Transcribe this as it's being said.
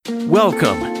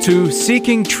Welcome to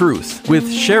Seeking Truth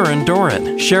with Sharon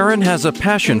Doran. Sharon has a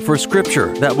passion for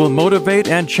Scripture that will motivate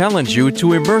and challenge you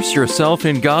to immerse yourself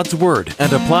in God's Word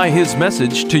and apply His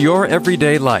message to your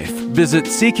everyday life. Visit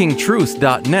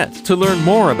seekingtruth.net to learn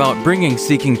more about bringing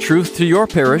Seeking Truth to your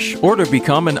parish or to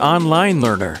become an online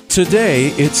learner.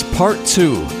 Today, it's part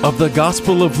 2 of the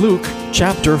Gospel of Luke,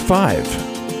 chapter 5.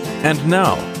 And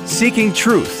now, Seeking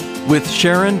Truth with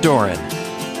Sharon Doran.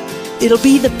 It'll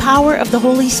be the power of the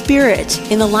Holy Spirit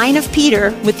in the line of Peter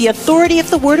with the authority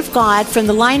of the Word of God from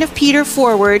the line of Peter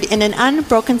forward in an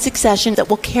unbroken succession that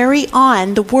will carry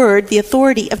on the Word, the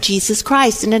authority of Jesus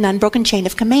Christ in an unbroken chain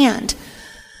of command.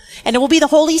 And it will be the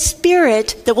Holy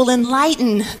Spirit that will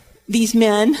enlighten these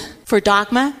men for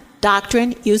dogma,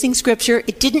 doctrine, using Scripture.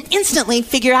 It didn't instantly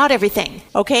figure out everything,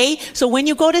 okay? So when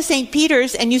you go to St.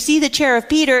 Peter's and you see the chair of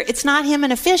Peter, it's not him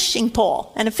and a fishing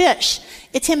pole and a fish.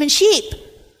 It's him and sheep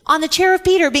on the chair of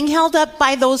Peter being held up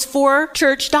by those 4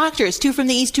 church doctors, 2 from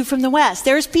the east, 2 from the west.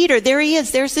 There's Peter. There he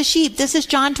is. There's the sheep. This is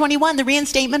John 21, the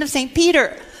reinstatement of St.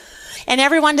 Peter. And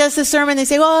everyone does the sermon. They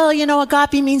say, well, you know,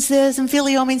 agape means this, and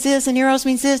filio means this, and eros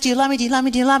means this. Do you love me? Do you love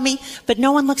me? Do you love me? But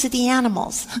no one looks at the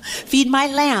animals. Feed my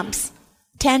lambs.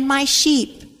 Tend my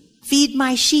sheep. Feed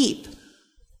my sheep.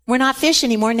 We're not fish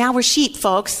anymore. Now we're sheep,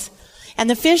 folks. And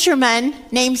the fisherman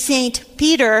named St.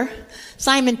 Peter,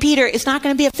 Simon Peter, is not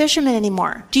going to be a fisherman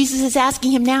anymore. Jesus is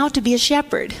asking him now to be a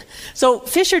shepherd. So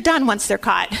fish are done once they're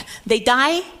caught. They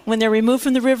die when they're removed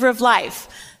from the river of life.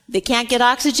 They can't get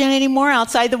oxygen anymore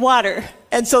outside the water.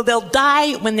 And so they'll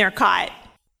die when they're caught.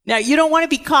 Now, you don't want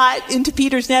to be caught into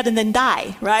Peter's net and then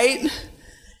die, right?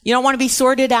 You don't want to be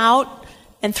sorted out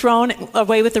and thrown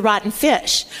away with the rotten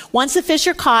fish. Once the fish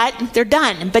are caught, they're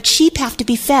done. But sheep have to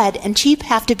be fed and sheep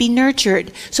have to be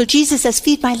nurtured. So Jesus says,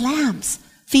 feed my lambs.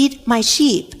 Feed my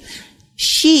sheep.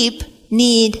 Sheep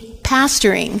need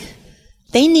pasturing.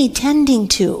 They need tending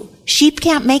to. Sheep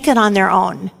can't make it on their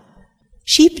own.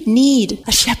 Sheep need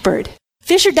a shepherd.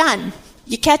 Fish are done.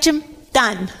 You catch them,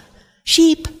 done.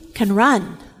 Sheep can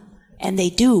run, and they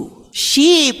do.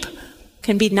 Sheep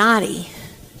can be naughty.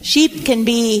 Sheep can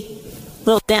be a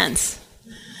little dense.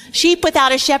 Sheep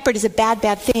without a shepherd is a bad,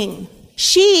 bad thing.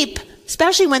 Sheep,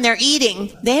 especially when they're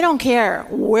eating, they don't care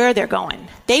where they're going.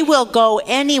 They will go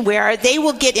anywhere. They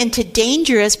will get into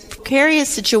dangerous, precarious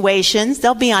situations.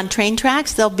 They'll be on train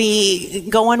tracks. They'll be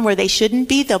going where they shouldn't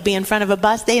be. They'll be in front of a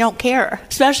bus. They don't care,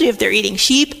 especially if they're eating.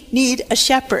 Sheep need a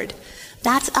shepherd.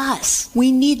 That's us.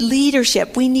 We need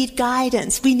leadership. We need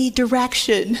guidance. We need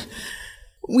direction.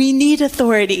 We need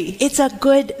authority. It's a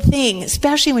good thing,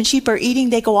 especially when sheep are eating.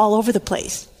 They go all over the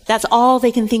place. That's all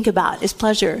they can think about is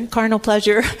pleasure, carnal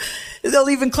pleasure. They'll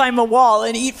even climb a wall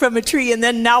and eat from a tree, and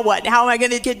then now what? How am I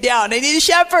going to get down? I need a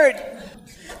shepherd.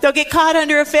 They'll get caught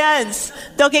under a fence.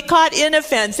 They'll get caught in a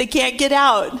fence. They can't get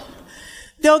out.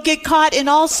 They'll get caught in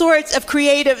all sorts of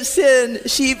creative sin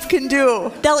sheep can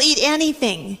do. They'll eat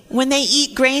anything. When they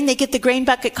eat grain, they get the grain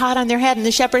bucket caught on their head, and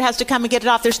the shepherd has to come and get it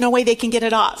off. There's no way they can get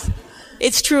it off.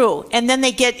 It's true. And then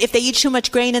if they eat too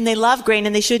much grain and they love grain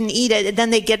and they shouldn't eat it, then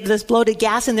they get this bloated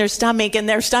gas in their stomach and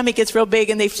their stomach gets real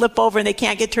big and they flip over and they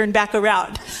can't get turned back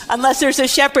around. Unless there's a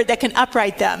shepherd that can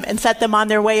upright them and set them on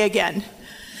their way again.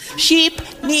 Sheep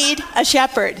need a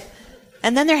shepherd.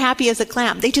 And then they're happy as a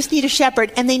clam. They just need a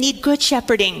shepherd, and they need good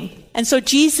shepherding. And so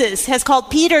Jesus has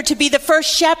called Peter to be the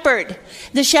first shepherd.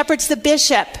 The shepherd's the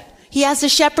bishop. He has a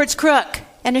shepherd's crook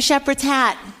and a shepherd's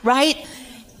hat, right?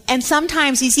 And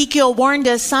sometimes, Ezekiel warned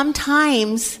us,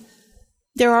 sometimes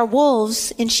there are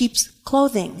wolves in sheep's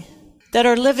clothing that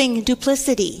are living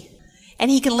duplicity. And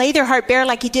he can lay their heart bare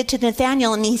like he did to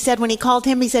Nathanael. And he said, when he called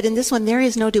him, he said, in this one, there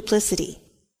is no duplicity.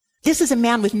 This is a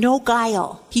man with no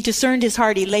guile. He discerned his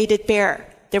heart. He laid it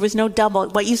bare. There was no double.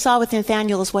 What you saw with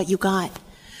Nathanael is what you got.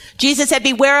 Jesus said,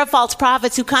 beware of false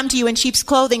prophets who come to you in sheep's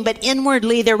clothing, but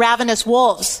inwardly they're ravenous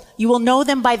wolves. You will know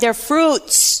them by their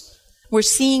fruits. We're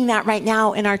seeing that right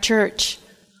now in our church.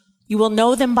 You will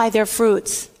know them by their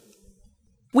fruits.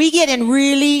 We get in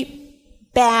really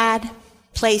bad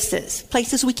places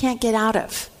we can't get out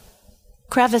of.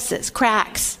 Crevices,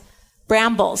 cracks,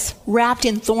 brambles, wrapped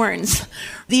in thorns.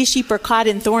 These sheep are caught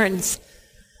in thorns.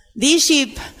 These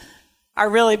sheep are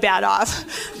really bad off.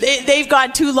 They've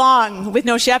gone too long with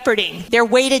no shepherding. They're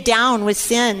weighted down with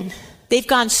sin. They've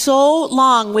gone so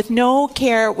long with no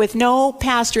care, with no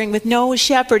pasturing, with no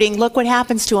shepherding. Look what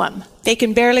happens to them. They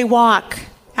can barely walk.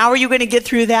 How are you going to get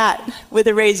through that with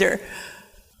a razor?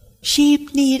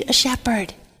 Sheep need a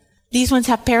shepherd. These ones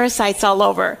have parasites all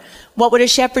over. What would a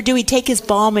shepherd do? He'd take his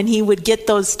balm and he would get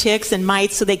those ticks and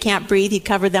mites so they can't breathe. He'd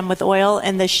cover them with oil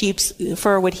and the sheep's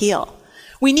fur would heal.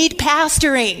 We need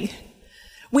pasturing.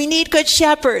 We need good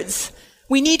shepherds.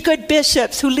 We need good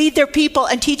bishops who lead their people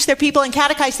and teach their people and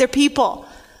catechize their people,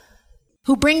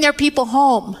 who bring their people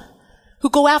home, who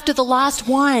go after the lost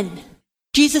one.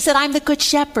 Jesus said, I'm the good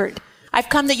shepherd. I've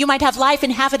come that you might have life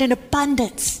and have it in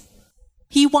abundance.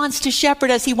 He wants to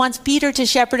shepherd us. He wants Peter to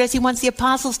shepherd us. He wants the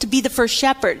apostles to be the first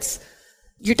shepherds.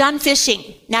 You're done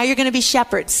fishing. Now you're going to be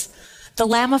shepherds. The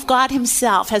Lamb of God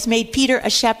himself has made Peter a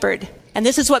shepherd. And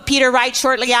this is what Peter writes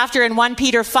shortly after in 1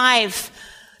 Peter 5.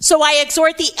 So I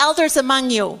exhort the elders among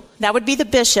you, that would be the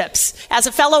bishops, as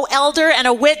a fellow elder and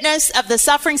a witness of the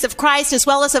sufferings of Christ, as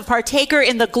well as a partaker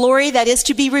in the glory that is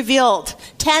to be revealed.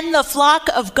 Tend the flock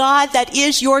of God that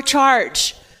is your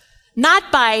charge,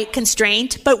 not by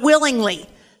constraint, but willingly,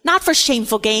 not for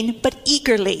shameful gain, but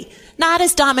eagerly, not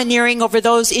as domineering over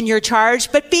those in your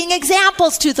charge, but being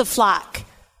examples to the flock.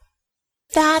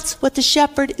 That's what the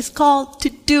shepherd is called to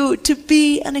do, to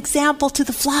be an example to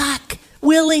the flock,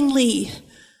 willingly.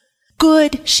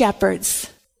 Good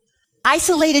shepherds.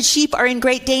 Isolated sheep are in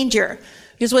great danger,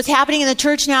 because what's happening in the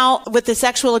church now with the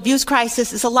sexual abuse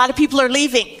crisis is a lot of people are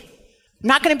leaving. I'm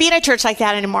not going to be in a church like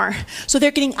that anymore. So they're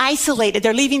getting isolated.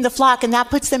 They're leaving the flock, and that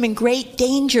puts them in great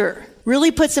danger. Really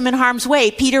puts them in harm's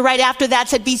way. Peter, right after that,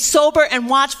 said, be sober and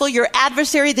watchful. Your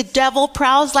adversary, the devil,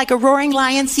 prowls like a roaring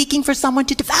lion seeking for someone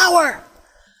to devour.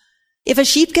 If a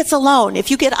sheep gets alone, if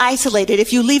you get isolated,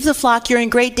 if you leave the flock, you're in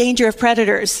great danger of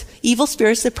predators, evil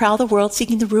spirits that prowl the world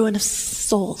seeking the ruin of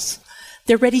souls.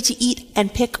 They're ready to eat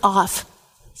and pick off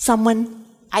someone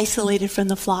isolated from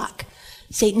the flock.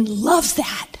 Satan loves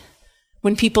that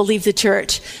when people leave the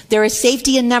church. There is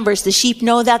safety in numbers. The sheep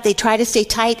know that. They try to stay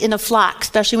tight in a flock,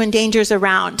 especially when danger's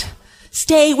around.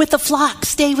 Stay with the flock.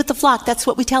 Stay with the flock. That's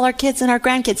what we tell our kids and our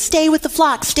grandkids. Stay with the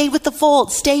flock. Stay with the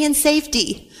fold. Stay in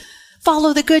safety.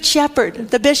 Follow the good shepherd,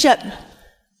 the bishop.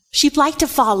 Sheep like to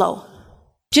follow.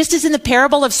 Just as in the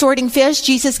parable of sorting fish,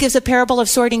 Jesus gives a parable of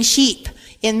sorting sheep.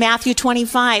 In Matthew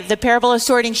 25, the parable of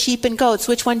sorting sheep and goats.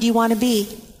 Which one do you want to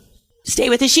be? Stay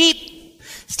with the sheep.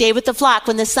 Stay with the flock.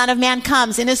 When the Son of Man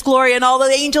comes in his glory and all the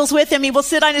angels with him, he will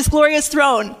sit on his glorious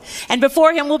throne. And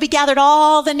before him will be gathered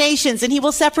all the nations, and he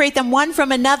will separate them one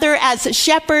from another as a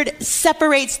shepherd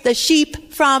separates the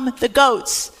sheep from the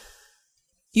goats.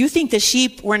 You think the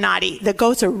sheep were naughty. The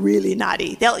goats are really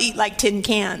naughty. They'll eat like tin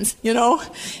cans, you know.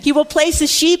 He will place the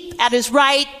sheep at his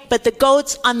right, but the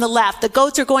goats on the left. The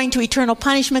goats are going to eternal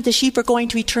punishment. The sheep are going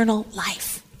to eternal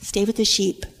life. Stay with the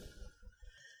sheep.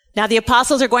 Now the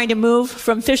apostles are going to move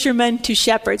from fishermen to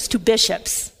shepherds to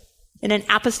bishops in an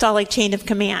apostolic chain of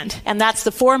command. And that's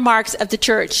the 4 marks of the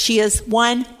church. She is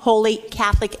one, holy,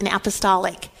 Catholic, and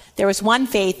apostolic. There is one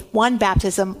faith, one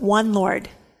baptism, one Lord,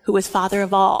 who is Father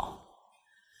of all.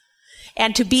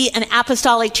 And to be an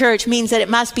apostolic church means that it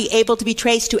must be able to be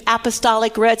traced to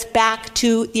apostolic roots back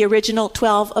to the original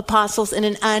 12 apostles in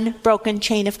an unbroken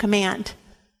chain of command.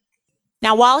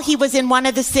 Now, while he was in one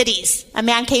of the cities, a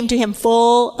man came to him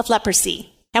full of leprosy.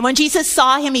 And when Jesus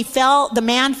saw him, the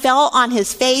man fell on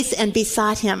his face and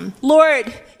besought him,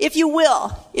 Lord, if you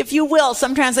will,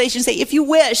 some translations say, if you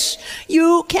wish,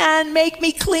 you can make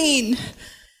me clean.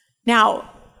 Now,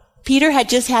 Peter had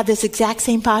just had this exact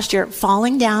same posture,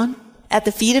 falling down at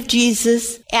the feet of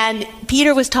Jesus, and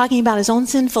Peter was talking about his own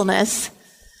sinfulness,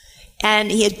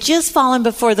 and he had just fallen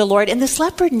before the Lord. And this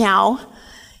leopard now,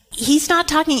 he's not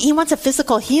talking, he wants a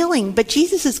physical healing, but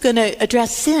Jesus is going to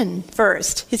address sin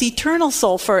first, his eternal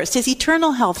soul first, his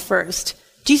eternal health first.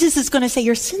 Jesus is going to say,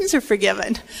 your sins are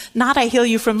forgiven, not I heal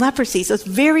you from leprosy. So it's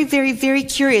very, very, very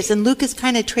curious. And Luke is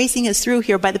kind of tracing us through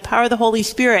here by the power of the Holy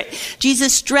Spirit.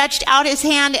 Jesus stretched out his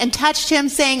hand and touched him,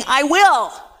 saying, I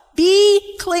will.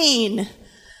 Be clean.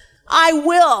 I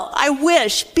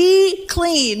wish, be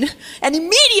clean. And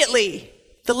immediately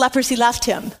the leprosy left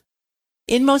him.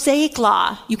 In Mosaic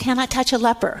law, you cannot touch a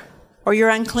leper or you're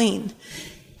unclean.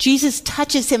 Jesus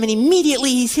touches him and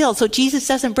immediately he's healed. So Jesus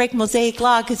doesn't break Mosaic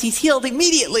law because he's healed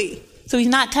immediately. So he's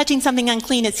not touching something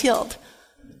unclean, it's healed.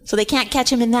 So they can't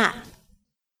catch him in that.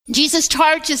 Jesus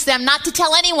charges them not to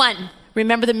tell anyone.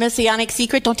 Remember the messianic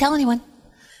secret? Don't tell anyone.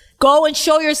 Go and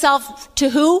show yourself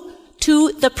to who?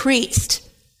 To the priest.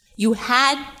 You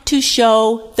had to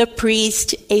show the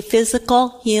priest a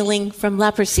physical healing from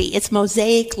leprosy. It's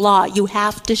Mosaic law. You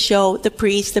have to show the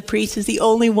priest. The priest is the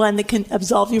only one that can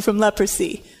absolve you from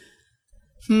leprosy.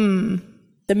 The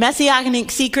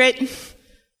messianic secret,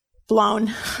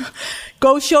 blown.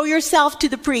 Go show yourself to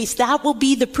the priest. That will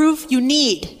be the proof you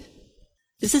need.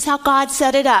 This is how God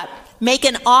set it up. Make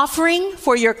an offering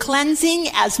for your cleansing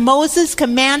as Moses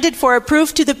commanded for a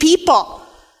proof to the people.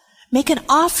 Make an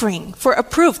offering for a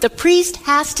proof. The priest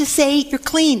has to say you're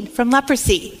clean from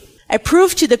leprosy. A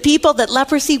proof to the people that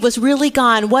leprosy was really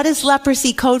gone. What is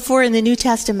leprosy code for in the New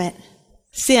Testament?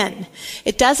 Sin.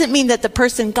 It doesn't mean that the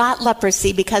person got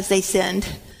leprosy because they sinned.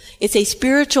 It's a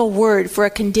spiritual word for a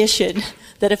condition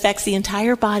that affects the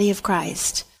entire body of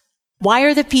Christ. Why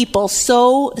are the people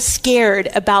so scared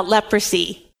about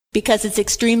leprosy? Because it's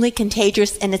extremely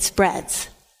contagious and it spreads.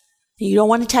 You don't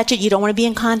want to touch it. You don't want to be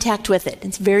in contact with it.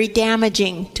 It's very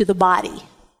damaging to the body.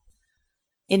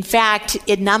 In fact,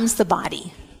 it numbs the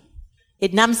body.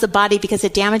 It numbs the body because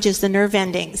it damages the nerve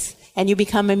endings. And you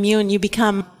become immune. You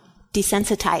become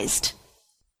desensitized.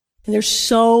 And there's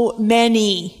so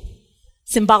many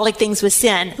symbolic things with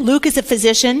sin. Luke is a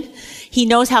physician. He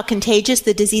knows how contagious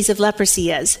the disease of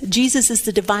leprosy is. Jesus is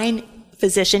the divine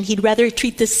physician. He'd rather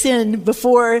treat the sin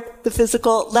before the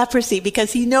physical leprosy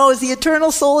because he knows the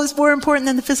eternal soul is more important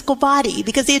than the physical body,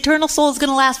 because the eternal soul is going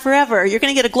to last forever. You're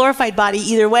going to get a glorified body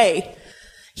either way.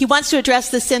 He wants to address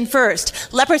the sin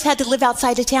first. Lepers had to live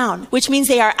outside of town, which means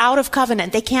they are out of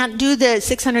covenant. They can't do the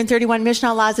 631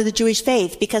 Mishnah laws of the Jewish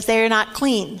faith because they are not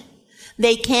clean.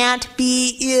 They can't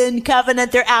be in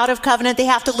covenant. They're out of covenant. They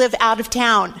have to live out of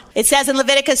town. It says in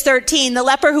Leviticus 13, the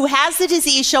leper who has the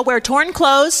disease shall wear torn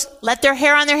clothes, let their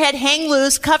hair on their head hang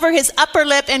loose, cover his upper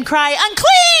lip, and cry,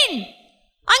 unclean!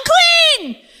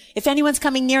 Unclean! If anyone's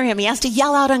coming near him, he has to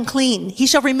yell out unclean. He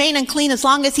shall remain unclean as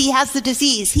long as he has the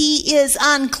disease. He is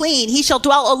unclean. He shall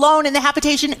dwell alone in the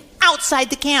habitation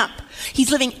outside the camp.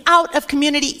 He's living out of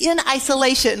community in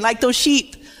isolation, like those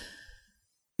sheep.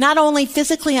 Not only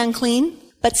physically unclean,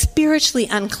 but spiritually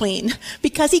unclean,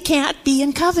 because he can't be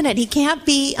in covenant. He can't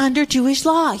be under Jewish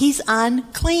law. He's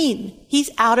unclean.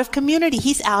 He's out of community.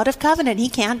 He's out of covenant. He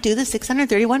can't do the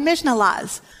 631 Mishnah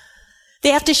laws. They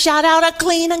have to shout out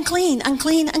unclean, unclean,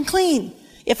 unclean, unclean.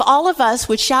 If all of us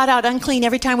would shout out unclean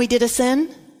every time we did a sin,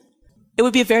 it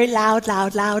would be a very loud,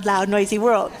 loud, loud, loud, noisy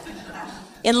world.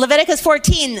 In Leviticus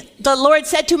 14, the Lord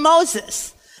said to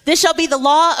Moses, this shall be the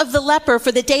law of the leper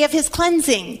for the day of his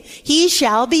cleansing. He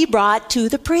shall be brought to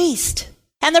the priest.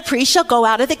 And the priest shall go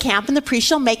out of the camp, and the priest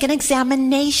shall make an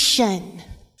examination.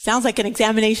 Sounds like an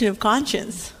examination of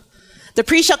conscience. The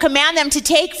priest shall command them to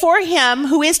take for him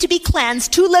who is to be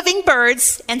cleansed 2 living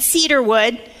birds and cedar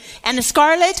wood and a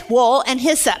scarlet wool and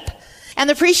hyssop. And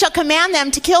the priest shall command them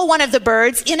to kill one of the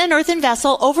birds in an earthen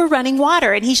vessel over running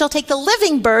water. And he shall take the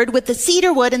living bird with the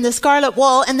cedar wood and the scarlet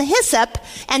wool and the hyssop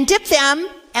and dip them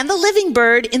and the living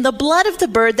bird in the blood of the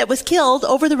bird that was killed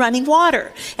over the running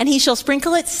water. And he shall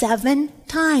sprinkle it 7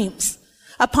 times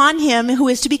upon him who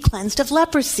is to be cleansed of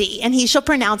leprosy. And he shall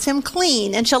pronounce him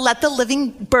clean and shall let the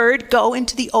living bird go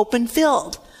into the open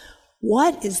field.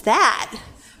 What is that?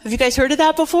 Have you guys heard of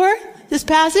that before? This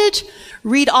passage?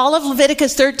 Read all of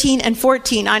Leviticus 13 and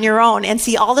 14 on your own and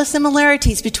see all the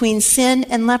similarities between sin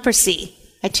and leprosy.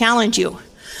 I challenge you.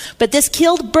 But this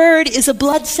killed bird is a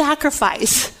blood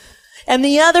sacrifice. And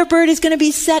the other bird is going to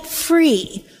be set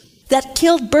free. That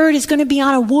killed bird is going to be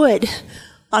on a wood,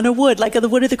 like the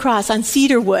wood of the cross, on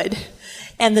cedar wood.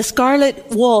 And the scarlet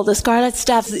wool, the scarlet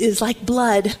stuff is like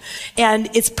blood. And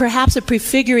it's perhaps a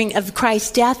prefiguring of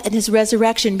Christ's death and his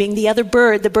resurrection, being the other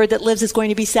bird. The bird that lives is going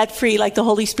to be set free, like the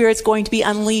Holy Spirit's going to be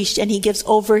unleashed. And he gives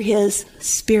over his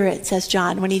spirit, says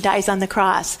John, when he dies on the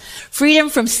cross. Freedom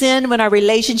from sin when our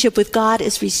relationship with God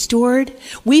is restored.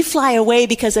 We fly away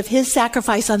because of his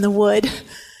sacrifice on the wood.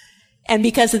 And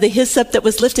because of the hyssop that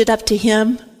was lifted up to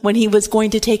him when he was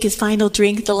going to take his final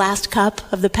drink, the last cup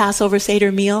of the Passover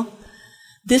Seder meal.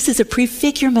 This is a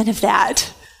prefigurement of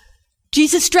that.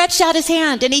 Jesus stretched out his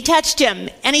hand and he touched him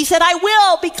and he said, I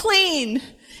will be clean.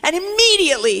 And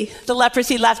immediately the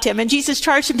leprosy left him and Jesus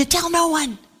charged him to tell no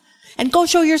one and go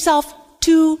show yourself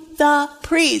to the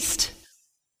priest.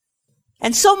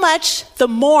 And so much the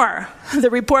more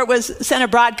the report was sent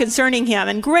abroad concerning him,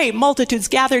 and great multitudes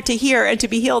gathered to hear and to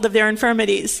be healed of their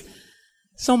infirmities.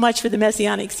 So much for the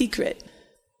messianic secret.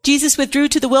 Jesus withdrew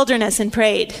to the wilderness and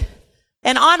prayed.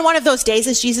 And on one of those days,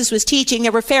 as Jesus was teaching,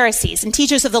 there were Pharisees and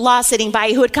teachers of the law sitting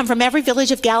by who had come from every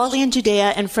village of Galilee and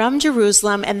Judea and from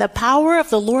Jerusalem, and the power of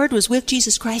the Lord was with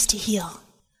Jesus Christ to heal.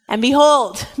 And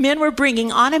behold, men were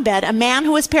bringing on a bed a man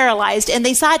who was paralyzed, and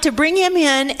they sought to bring him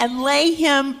in and lay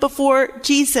him before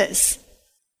Jesus.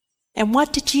 And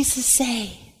what did Jesus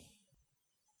say?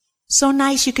 So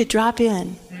nice you could drop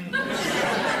in.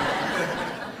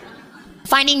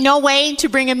 Finding no way to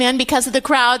bring him in because of the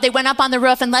crowd, they went up on the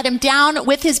roof and let him down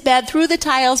with his bed through the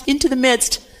tiles into the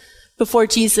midst before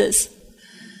Jesus.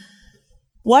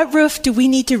 What roof do we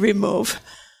need to remove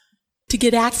to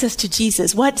get access to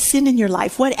Jesus? What sin in your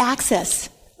life? What access?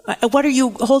 What are you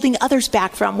holding others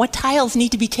back from? What tiles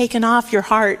need to be taken off your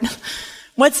heart?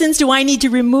 What sins do I need to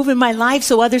remove in my life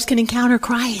so others can encounter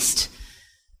Christ?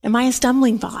 Am I a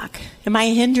stumbling block? Am I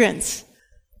a hindrance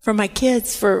for my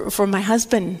kids, for my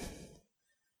husband?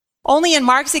 Only in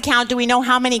Mark's account do we know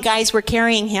how many guys were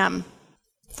carrying him.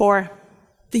 4.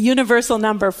 The universal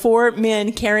number, 4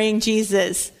 men carrying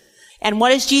Jesus. And what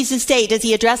does Jesus say? Does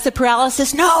he address the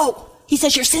paralysis? No! He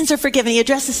says, your sins are forgiven. He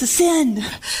addresses the sin.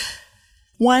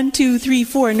 1, 2, 3,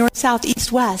 4, north, south,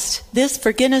 east, west. This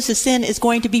forgiveness of sin is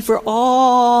going to be for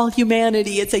all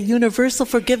humanity. It's a universal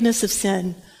forgiveness of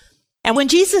sin. And when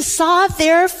Jesus saw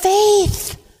their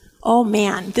faith, oh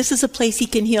man, this is a place he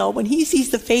can heal. When he sees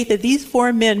the faith of these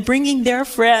 4 men bringing their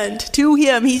friend to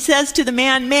him, he says to the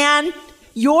man,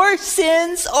 your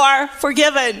sins are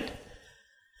forgiven.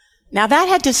 Now that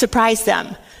had to surprise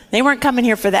them. They weren't coming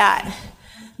here for that.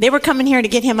 They were coming here to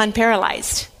get him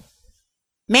unparalyzed.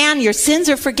 Man, your sins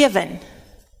are forgiven.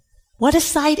 What a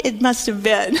sight it must have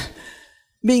been,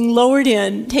 being lowered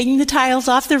in, taking the tiles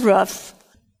off the roof.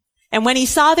 And when he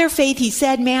saw their faith, he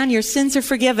said, man, your sins are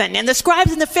forgiven. And the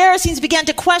scribes and the Pharisees began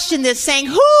to question this, saying,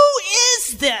 who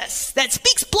is this that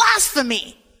speaks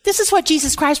blasphemy? This is what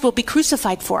Jesus Christ will be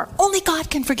crucified for. Only God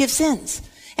can forgive sins.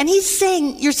 And he's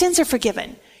saying, your sins are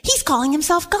forgiven. He's calling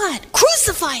himself God.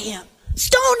 Crucify him.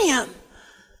 Stone him.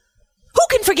 Who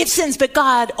can forgive sins but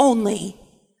God only?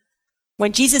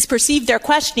 When Jesus perceived their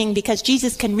questioning, because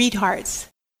Jesus can read hearts,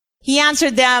 he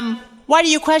answered them, why do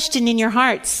you question in your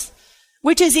hearts?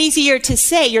 Which is easier to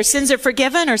say, your sins are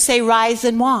forgiven, or say, rise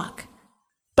and walk?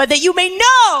 But that you may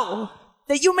know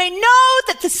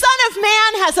that the Son of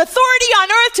Man has authority on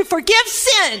earth to forgive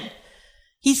sin.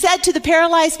 He said to the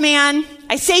paralyzed man,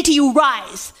 I say to you,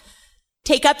 rise,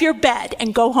 take up your bed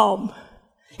and go home.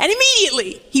 And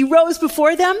immediately he rose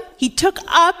before them. He took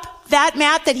up that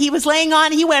mat that he was laying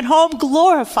on. He went home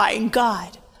glorifying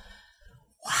God.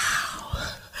 Wow.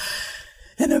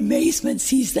 And amazement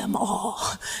seized them all.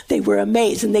 They were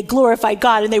amazed and they glorified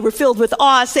God and they were filled with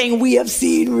awe, saying, we have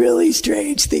seen really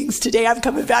strange things today. I'm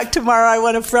coming back tomorrow. I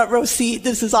want a front row seat.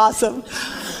 This is awesome.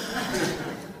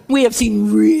 We have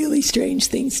seen really strange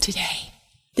things today.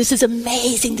 This is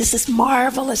amazing. This is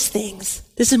marvelous things.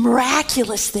 This is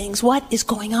miraculous things. What is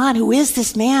going on? Who is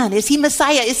this man? Is he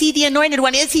Messiah? Is he the anointed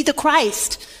one? Is he the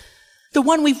Christ? The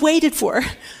one we've waited for.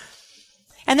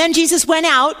 And then Jesus went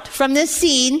out from this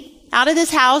scene, out of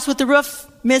this house with the roof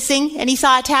missing, and he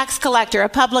saw a tax collector, a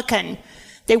publican.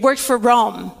 They worked for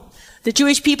Rome. The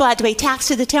Jewish people had to pay tax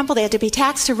to the temple. They had to pay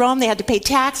tax to Rome. They had to pay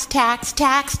tax.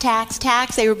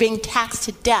 They were being taxed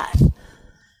to death.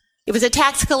 It was a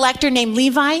tax collector named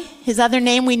Levi. His other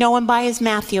name we know him by is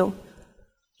Matthew.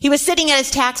 He was sitting at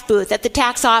his tax booth at the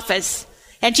tax office,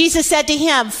 and Jesus said to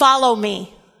him, follow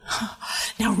me.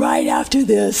 Now right after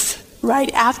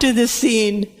this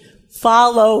scene,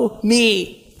 follow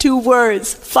me. 2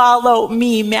 words, follow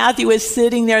me. Matthew is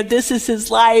sitting there. This is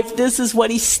his life. This is what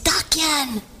he's stuck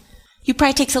in. He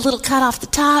probably takes a little cut off the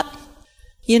top.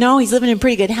 You know, he's living in a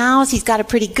pretty good house. He's got it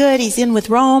pretty good. He's in with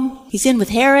Rome. He's in with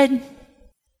Herod.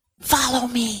 Follow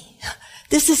me.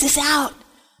 This is his out.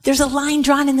 There's a line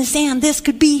drawn in the sand. This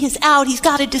could be his out. He's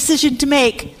got a decision to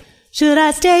make. Should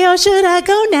I stay or should I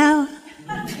go now?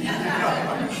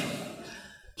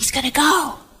 He's going to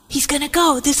go. He's going to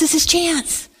go. This is his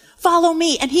chance. Follow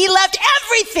me. And he left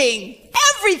everything.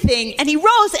 And he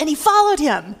rose and he followed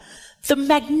him. The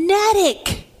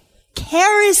magnetic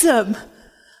charism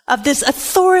of this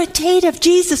authoritative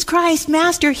Jesus Christ,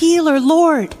 Master, Healer,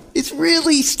 Lord, is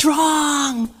really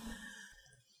strong.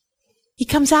 He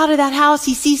comes out of that house,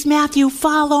 he sees Matthew,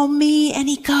 follow me, and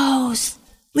he goes.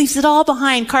 Leaves it all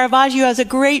behind. Caravaggio has a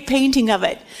great painting of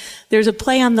it. There's a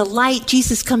play on the light.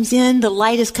 Jesus comes in, the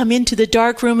light has come into the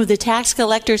dark room of the tax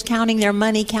collectors, counting their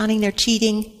money, counting their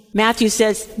cheating. Matthew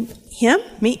says, him?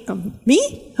 Me?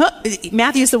 Me? Huh?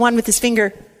 Matthew's the one with his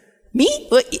finger. Me?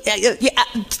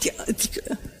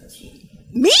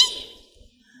 Me?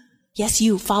 Yes,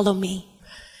 you, follow me.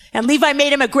 And Levi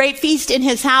made him a great feast in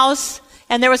his house.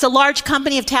 And there was a large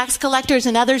company of tax collectors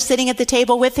and others sitting at the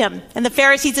table with him. And the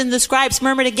Pharisees and the scribes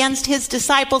murmured against his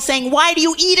disciples, saying, why do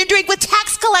you eat and drink with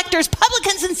tax collectors,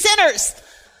 publicans, and sinners?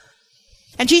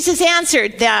 And Jesus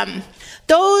answered them,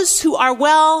 those who are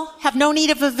well have no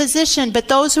need of a physician, but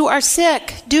those who are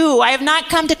sick do. I have not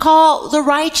come to call the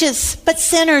righteous, but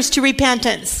sinners to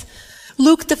repentance.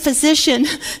 Luke, the physician,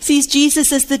 sees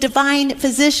Jesus as the divine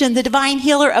physician, the divine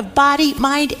healer of body,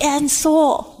 mind, and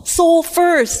soul. Soul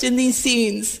first in these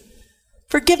scenes.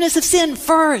 Forgiveness of sin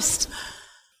first.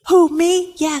 Who,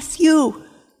 me? Yes, you.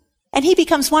 And he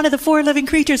becomes one of the 4 living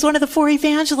creatures, one of the 4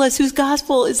 evangelists whose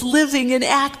gospel is living and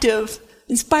active.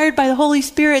 Inspired by the Holy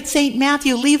Spirit, St.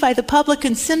 Matthew, Levi, the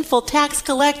publican, sinful tax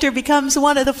collector, becomes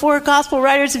one of the 4 gospel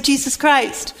writers of Jesus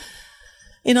Christ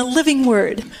in a living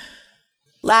word.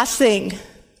 Last thing,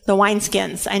 the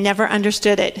wineskins. I never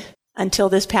understood it until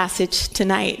this passage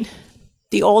tonight.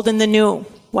 The old and the new.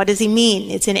 What does he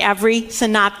mean? It's in every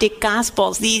synoptic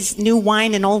gospels. These new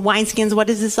wine and old wineskins, what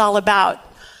is this all about?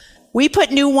 We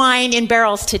put new wine in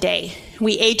barrels today.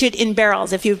 We age it in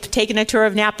barrels. If you've taken a tour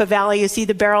of Napa Valley, you see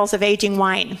the barrels of aging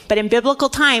wine. But in biblical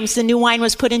times, the new wine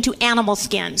was put into animal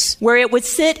skins, where it would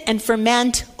sit and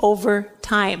ferment over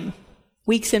time,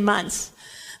 weeks and months.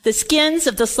 The skins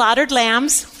of the slaughtered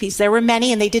lambs, because there were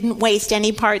many and they didn't waste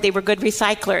any part, they were good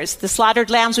recyclers. The slaughtered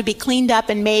lambs would be cleaned up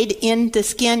and made in the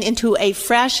skin into a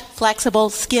fresh, flexible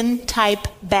skin type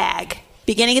bag.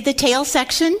 Beginning at the tail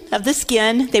section of the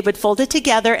skin, they would fold it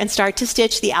together and start to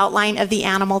stitch the outline of the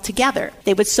animal together.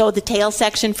 They would sew the tail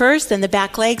section first, then the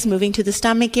back legs, moving to the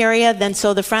stomach area, then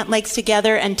sew the front legs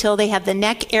together until they had the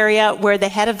neck area where the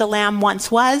head of the lamb once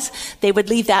was. They would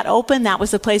leave that open. That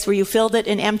was the place where you filled it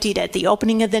and emptied it. The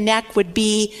opening of the neck would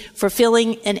be for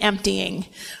filling and emptying.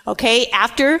 Okay,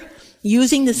 after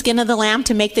using the skin of the lamb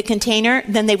to make the container,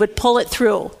 then they would pull it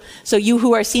through. So you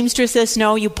who are seamstresses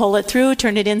know you pull it through,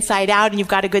 turn it inside out, and you've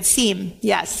got a good seam.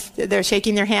 Yes, they're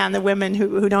shaking their hand, the women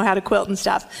who know how to quilt and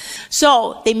stuff.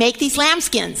 So they make these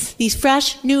lambskins, these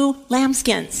fresh new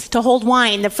lambskins to hold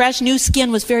wine. The fresh new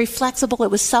skin was very flexible,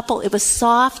 it was supple, it was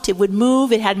soft, it would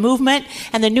move, it had movement,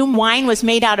 and the new wine was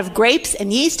made out of grapes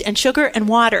and yeast and sugar and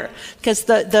water, because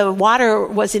the water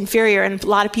was inferior and a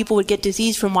lot of people would get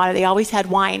disease from water. They always had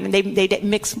wine, and they didn't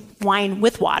mix wine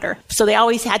with water. So they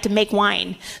always had to make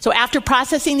wine. So after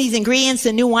processing these ingredients,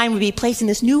 the new wine would be placed in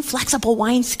this new flexible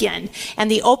wineskin.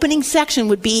 And the opening section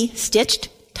would be stitched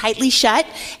tightly shut.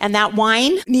 And that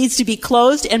wine needs to be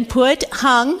closed and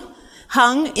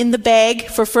hung in the bag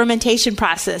for fermentation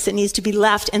process. It needs to be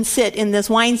left and sit in this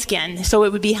wineskin. So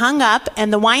it would be hung up,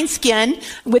 and the wineskin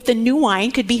with the new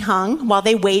wine could be hung while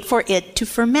they wait for it to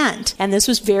ferment. And this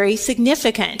was very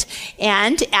significant.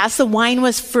 And as the wine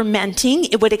was fermenting,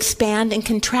 it would expand and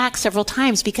contract several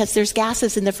times because there's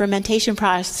gases in the fermentation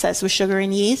process with sugar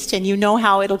and yeast, and you know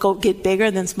how it'll get bigger,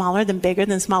 then smaller, then bigger,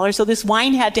 then smaller. So this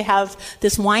wine had to have,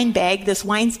 this wine bag, this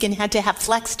wineskin had to have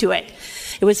flex to it.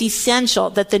 It was essential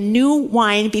that the new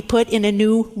wine be put in a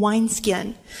new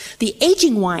wineskin. The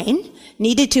aging wine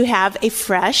needed to have a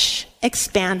fresh,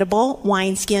 expandable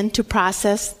wineskin to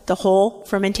process the whole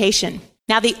fermentation.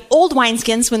 Now, the old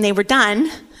wineskins, when they were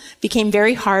done, became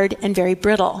very hard and very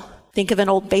brittle. Think of an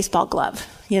old baseball glove,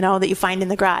 that you find in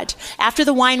the garage. After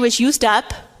the wine was used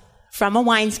up from a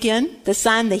wineskin, the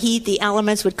sun, the heat, the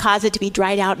elements would cause it to be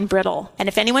dried out and brittle. And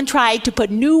if anyone tried to put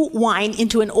new wine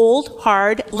into an old,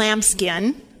 hard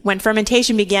lambskin, when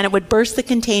fermentation began, it would burst the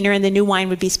container and the new wine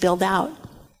would be spilled out.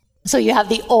 So you have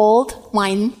the old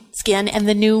wineskin and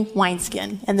the new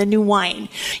wineskin and the new wine.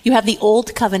 You have the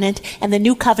old covenant and the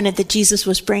new covenant that Jesus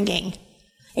was bringing.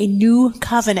 A new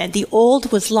covenant. The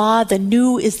old was law, the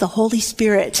new is the Holy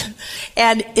Spirit.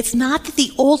 And it's not that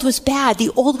the old was bad.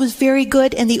 The old was very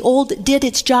good, and the old did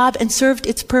its job and served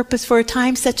its purpose for a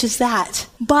time such as that.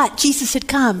 But Jesus had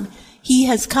come. He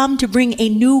has come to bring a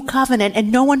new covenant,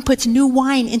 and no one puts new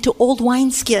wine into old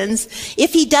wineskins.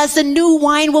 If he does, the new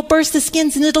wine will burst the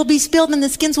skins and it'll be spilled and the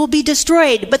skins will be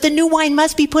destroyed. But the new wine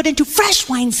must be put into fresh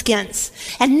wineskins.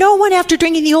 And no one after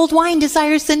drinking the old wine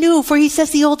desires the new, for he says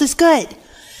the old is good.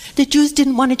 The Jews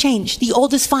didn't want to change. The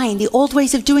old is fine. The old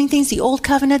ways of doing things, the old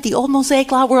covenant, the old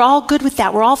Mosaic law, we're all good with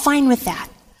that. We're all fine with that.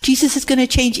 Jesus is going to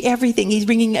change everything. He's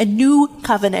bringing a new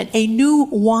covenant, a new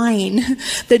wine.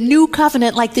 The new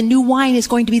covenant, like the new wine, is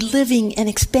going to be living and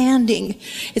expanding.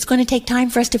 It's going to take time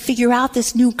for us to figure out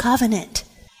this new covenant.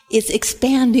 It's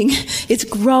expanding. It's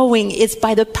growing. It's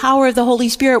by the power of the Holy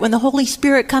Spirit. When the Holy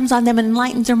Spirit comes on them and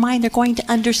enlightens their mind, they're going to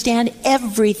understand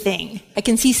everything. I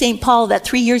can see St. Paul, that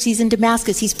 3 years he's in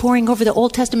Damascus, he's poring over the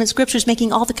Old Testament scriptures,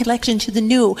 making all the connection to the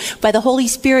new. By the Holy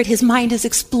Spirit, his mind is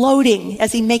exploding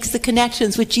as he makes the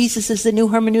connections with Jesus as the new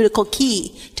hermeneutical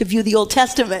key to view the Old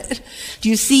Testament. Do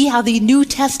you see how the New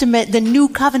Testament, the new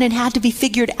covenant, had to be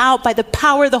figured out by the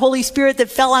power of the Holy Spirit that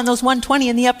fell on those 120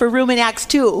 in the upper room in Acts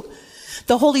 2?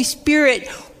 The Holy Spirit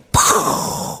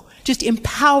just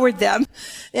empowered them.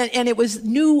 And it was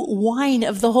new wine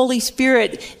of the Holy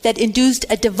Spirit that induced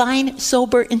a divine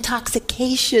sober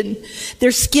intoxication.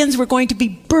 Their skins were going to be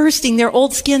bursting, their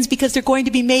old skins, because they're going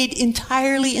to be made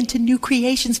entirely into new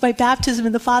creations by baptism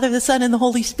in the Father, the Son, and the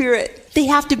Holy Spirit. They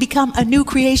have to become a new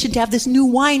creation to have this new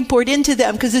wine poured into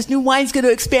them, because this new wine's going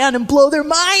to expand and blow their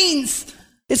minds.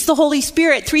 It's the Holy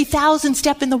Spirit. 3,000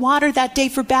 step in the water that day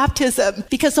for baptism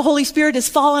because the Holy Spirit has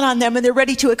fallen on them and they're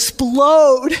ready to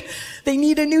explode. They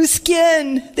need a new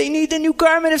skin. They need a new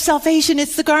garment of salvation.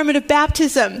 It's the garment of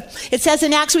baptism. It says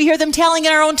in Acts, we hear them telling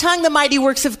in our own tongue the mighty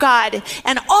works of God.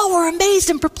 And all were amazed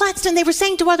and perplexed, and they were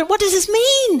saying to others, what does this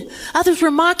mean? Others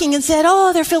were mocking and said,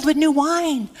 oh, they're filled with new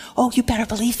wine. Oh, you better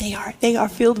believe they are. They are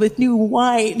filled with new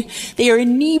wine. They are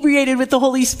inebriated with the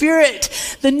Holy Spirit.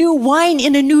 The new wine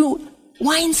in a new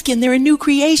wineskin. They're a new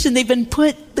creation. They've been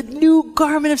put the new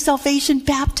garment of salvation,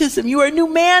 baptism. You are a new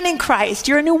man in Christ.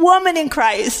 You're a new woman in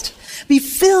Christ. Be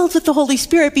filled with the Holy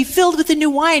Spirit. Be filled with the new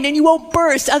wine, and you won't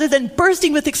burst other than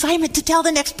bursting with excitement to tell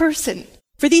the next person.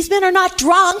 For these men are not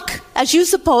drunk, as you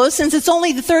suppose, since it's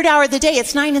only the third hour of the day.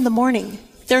 It's 9 a.m.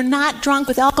 They're not drunk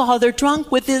with alcohol. They're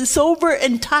drunk with the sober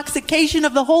intoxication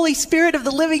of the Holy Spirit of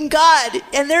the living God,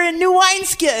 and they're in new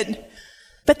wineskin.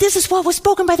 But this is what was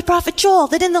spoken by the prophet Joel,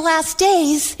 that in the last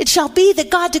days it shall be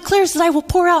that God declares that I will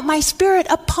pour out my Spirit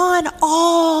upon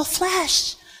all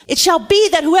flesh. It shall be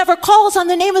that whoever calls on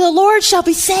the name of the Lord shall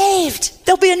be saved.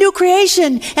 There'll be a new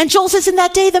creation. And Joel says in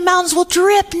that day the mountains will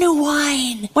drip new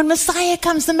wine. When Messiah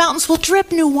comes, the mountains will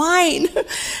drip new wine.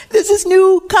 This is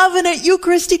new covenant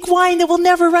Eucharistic wine that will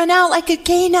never run out like a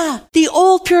Cana. The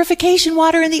old purification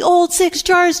water in the old 6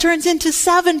 jars turns into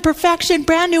 7 perfection,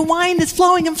 brand new wine that's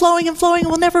flowing and flowing and flowing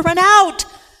and will never run out.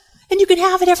 And you can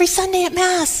have it every Sunday at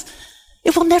Mass.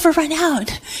 It will never run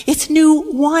out. It's new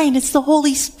wine. It's the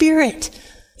Holy Spirit.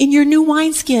 In your new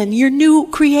wineskin, your new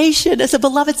creation as a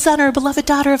beloved son or a beloved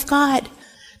daughter of God.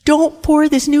 Don't pour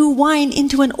this new wine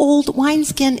into an old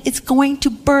wineskin. It's going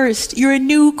to burst. You're a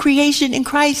new creation in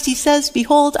Christ. He says,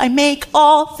 behold, I make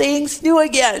all things new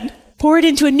again. Pour it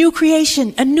into a new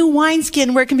creation, a new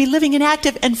wineskin where it can be living and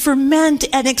active and ferment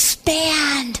and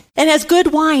expand. And as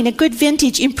good wine, a good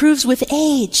vintage improves with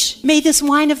age. May this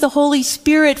wine of the Holy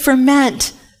Spirit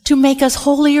ferment to make us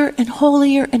holier and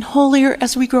holier and holier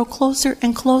as we grow closer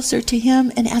and closer to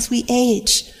Him and as we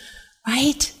age.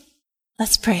 Right?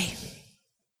 Let's pray.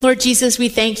 Lord Jesus, we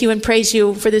thank you and praise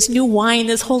you for this new wine,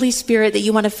 this Holy Spirit that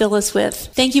you want to fill us with.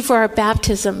 Thank you for our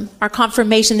baptism, our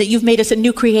confirmation that you've made us a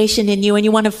new creation in you and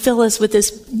you want to fill us with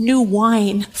this new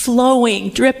wine flowing,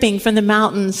 dripping from the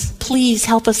mountains. Please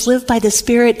help us live by the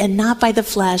Spirit and not by the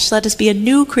flesh. Let us be a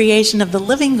new creation of the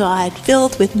living God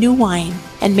filled with new wine.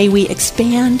 And may we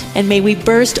expand and may we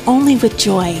burst only with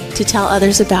joy to tell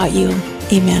others about you.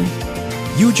 Amen.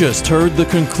 You just heard the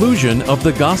conclusion of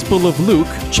the Gospel of Luke,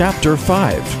 chapter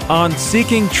 5, on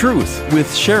Seeking Truth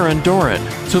with Sharon Doran.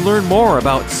 To learn more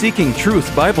about Seeking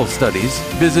Truth Bible studies,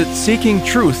 visit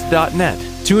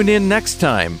seekingtruth.net. Tune in next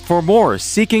time for more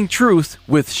Seeking Truth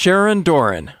with Sharon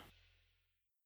Doran.